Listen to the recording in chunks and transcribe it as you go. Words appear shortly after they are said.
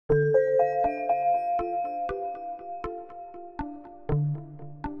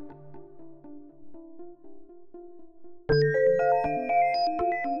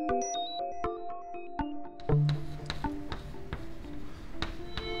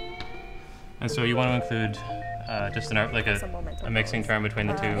And so you want to include just like a mixing term between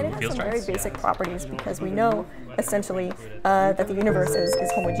the two field strengths? Very basic properties, because we know essentially that the universe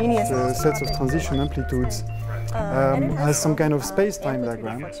is homogeneous. The sets of transition amplitudes has some kind of space-time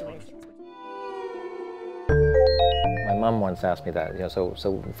diagram. My mom once asked me that, so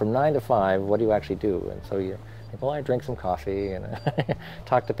from 9 to 5, what do you actually do? And so you think, well, I drink some coffee and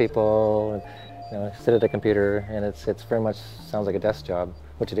talk to people, and, sit at a computer, and it's very much sounds like a desk job,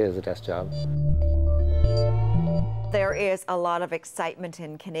 which it is, a desk job. There is a lot of excitement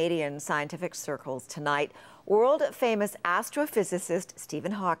in Canadian scientific circles tonight. World-famous astrophysicist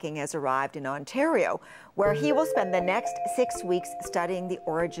Stephen Hawking has arrived in Ontario, where he will spend the next 6 weeks studying the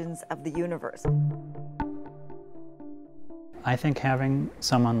origins of the universe. I think having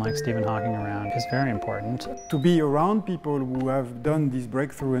someone like Stephen Hawking around is very important. To be around people who have done this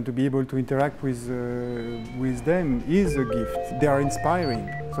breakthrough and to be able to interact with them is a gift. They are inspiring,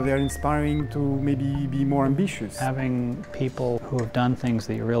 so they are inspiring to maybe be more ambitious. Having people who have done things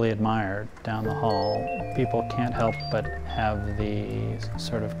that you really admire down the hall, people can't help but have the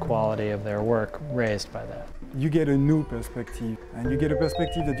sort of quality of their work raised by that. You get a new perspective, and you get a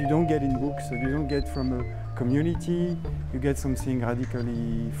perspective that you don't get in books, that you don't get from a community. You get something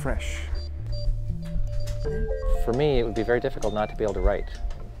radically fresh. For me, it would be very difficult not to be able to write,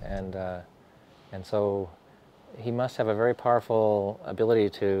 and so he must have a very powerful ability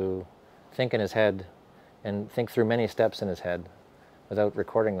to think in his head and think through many steps in his head without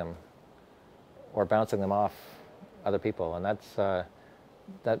recording them or bouncing them off other people, and that's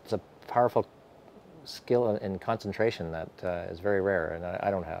a powerful skill in concentration that is very rare, and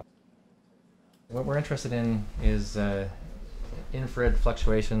I don't have. What we're interested in is infrared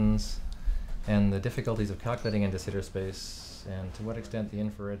fluctuations and the difficulties of calculating in de Sitter space, and to what extent the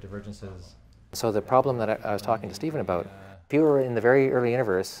infrared divergences. So the problem that I was talking to Stephen about, if you were in the very early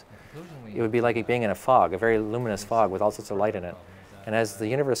universe, it would be like being in a fog, a very luminous fog with all sorts of light in it. And as the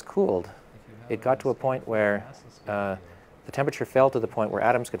universe cooled, it got to a point where the temperature fell to the point where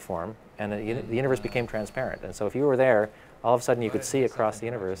atoms could form, and the universe became transparent. And so if you were there, all of a sudden you could see across the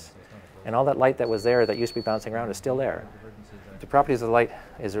universe, and all that light that was there that used to be bouncing around is still there. The properties of the light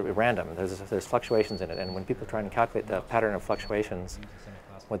is random. There's fluctuations in it, and when people try and calculate the pattern of fluctuations,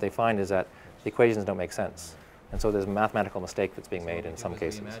 what they find is that the equations don't make sense. And so there's a mathematical mistake that's being made in some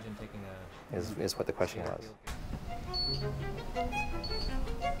cases, is what the question was.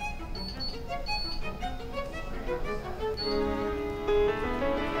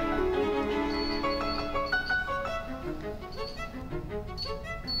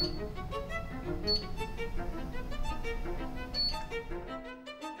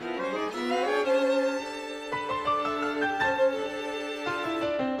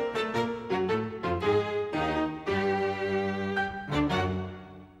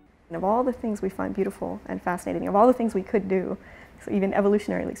 Of all the things we find beautiful and fascinating, of all the things we could do, so even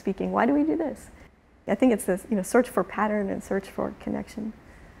evolutionarily speaking, why do we do this? I think it's this search for pattern and search for connection.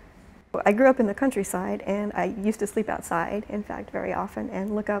 I grew up in the countryside, and I used to sleep outside, in fact, very often,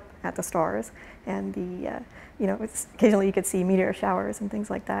 and look up at the stars. And occasionally you could see meteor showers and things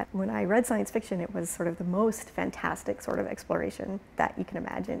like that. When I read science fiction, it was sort of the most fantastic sort of exploration that you can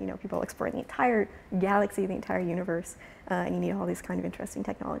imagine. People exploring the entire galaxy, the entire universe, and you need all these kind of interesting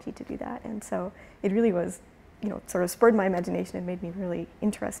technology to do that. And so it really was, sort of spurred my imagination and made me really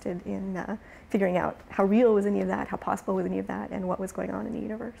interested in figuring out how real was any of that, how possible was any of that, and what was going on in the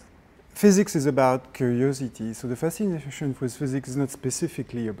universe. Physics is about curiosity, so the fascination with physics is not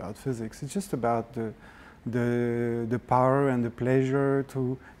specifically about physics. It's just about the power and the pleasure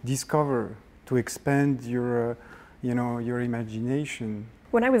to discover, to expand your imagination.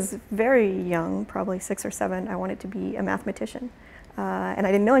 When I was very young, probably 6 or 7, I wanted to be a mathematician. And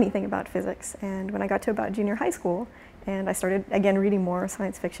I didn't know anything about physics. And when I got to about junior high school, and I started, again, reading more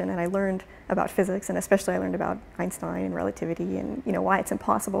science fiction, and I learned about physics, and especially I learned about Einstein and relativity and why it's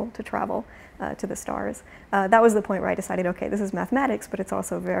impossible to travel to the stars. That was the point where I decided, okay, this is mathematics, but it's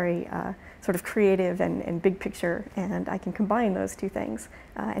also very sort of creative and big picture, and I can combine those two things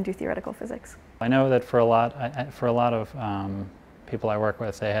and do theoretical physics. I know that for a lot of people I work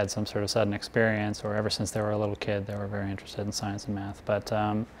with, they had some sort of sudden experience, or ever since they were a little kid, they were very interested in science and math. But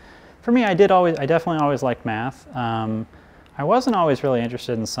for me, I definitely always liked math. I wasn't always really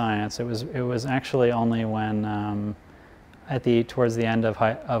interested in science. It was actually only when towards the end of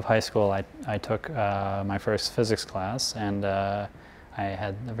high school, I took my first physics class, and I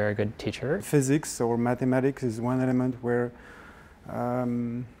had a very good teacher. Physics or mathematics is one element where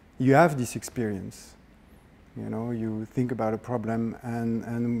you have this experience. You think about a problem,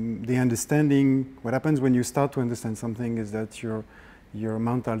 and the understanding, what happens when you start to understand something is that your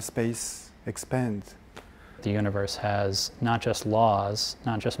mental space expand. The universe has not just laws,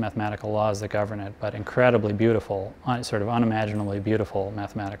 not just mathematical laws that govern it, but incredibly beautiful, sort of unimaginably beautiful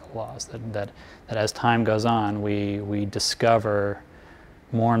mathematical laws that as time goes on, we discover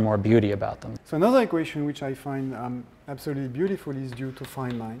more and more beauty about them. So another equation which I find absolutely beautiful is due to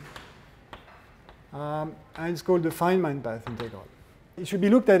Feynman. And it's called the Feynman path integral. It should be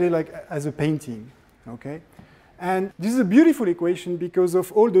looked at it like as a painting, okay? And this is a beautiful equation because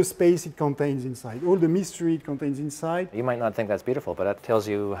of all the space it contains inside, all the mystery it contains inside. You might not think that's beautiful, but that tells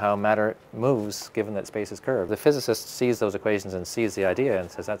you how matter moves given that space is curved. The physicist sees those equations and sees the idea and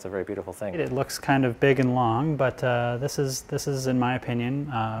says that's a very beautiful thing. It looks kind of big and long, but this is, in my opinion,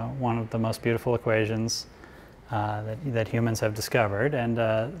 one of the most beautiful equations that humans have discovered, and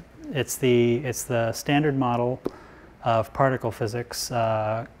it's the standard model of particle physics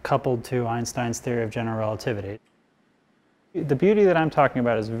coupled to Einstein's theory of general relativity. The beauty that I'm talking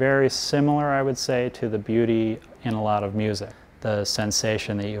about is very similar, I would say, to the beauty in a lot of music. The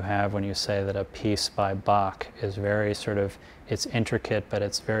sensation that you have when you say that a piece by Bach is very it's intricate, but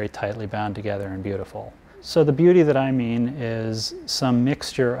it's very tightly bound together and beautiful. So the beauty that I mean is some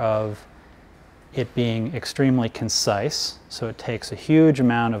mixture of it being extremely concise, so it takes a huge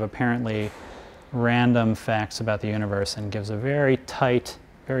amount of apparently random facts about the universe and gives a very tight,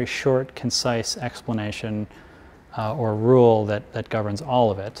 very short, concise explanation or rule that governs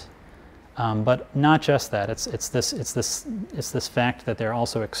all of it. But not just that, it's this fact that they're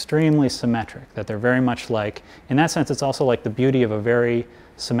also extremely symmetric, that they're very much like, in that sense it's also like the beauty of a very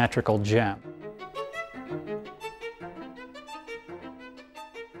symmetrical gem.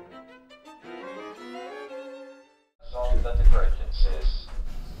 The divergences.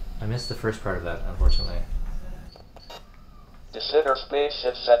 I missed the first part of that, unfortunately. Consider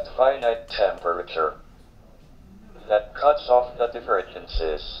spaceships at finite temperature. That cuts off the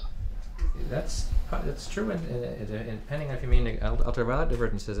divergences. That's true, and depending on if you mean ultraviolet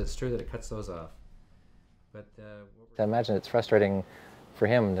divergences, it's true that it cuts those off. But I imagine it's frustrating for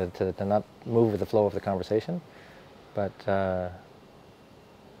him to not move with the flow of the conversation, but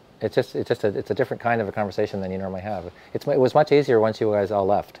it's a different kind of a conversation than you normally have. It was much easier once you guys all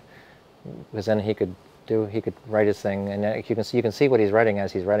left, because then he could write his thing, and you can see what he's writing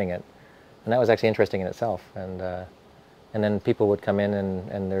as he's writing it, and that was actually interesting in itself. And then people would come in,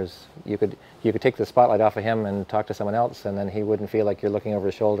 and you could take the spotlight off of him and talk to someone else, and then he wouldn't feel like you're looking over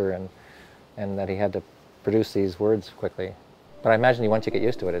his shoulder and that he had to produce these words quickly. But I imagine once you get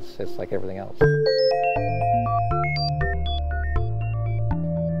used to it, it's like everything else.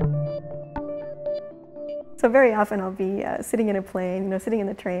 So very often I'll be sitting in a plane, sitting in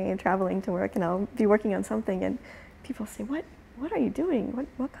the train, traveling to work, and I'll be working on something, and people say, "What are you doing?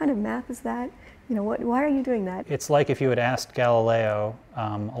 What kind of math is that? Why are you doing that?" It's like if you had asked Galileo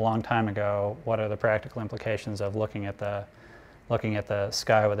a long time ago, what are the practical implications of looking at the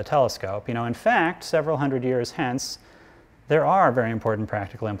sky with a telescope? In fact, several hundred years hence, there are very important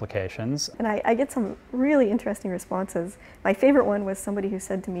practical implications. And I get some really interesting responses. My favorite one was somebody who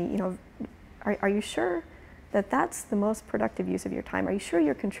said to me, are you sure that that's the most productive use of your time? Are you sure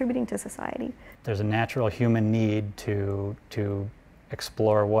you're contributing to society? There's a natural human need to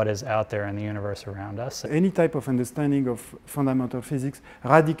explore what is out there in the universe around us. Any type of understanding of fundamental physics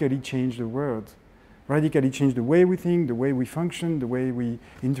radically changed the world, radically changed the way we think, the way we function, the way we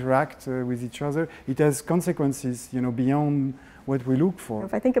interact with each other. It has consequences, beyond what we look for.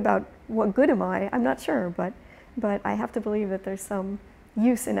 If I think about what good am I, I'm not sure, but I have to believe that there's some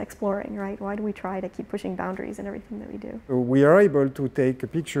use in exploring, right? Why do we try to keep pushing boundaries in everything that we do? We are able to take a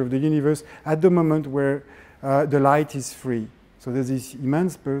picture of the universe at the moment where the light is free. So there's this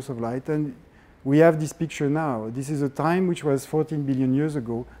immense burst of light, and we have this picture now. This is a time which was 14 billion years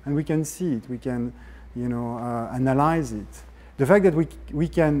ago, and we can see it, we can analyze it. The fact that we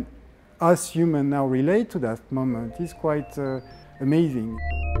can, us humans, now relate to that moment is quite amazing.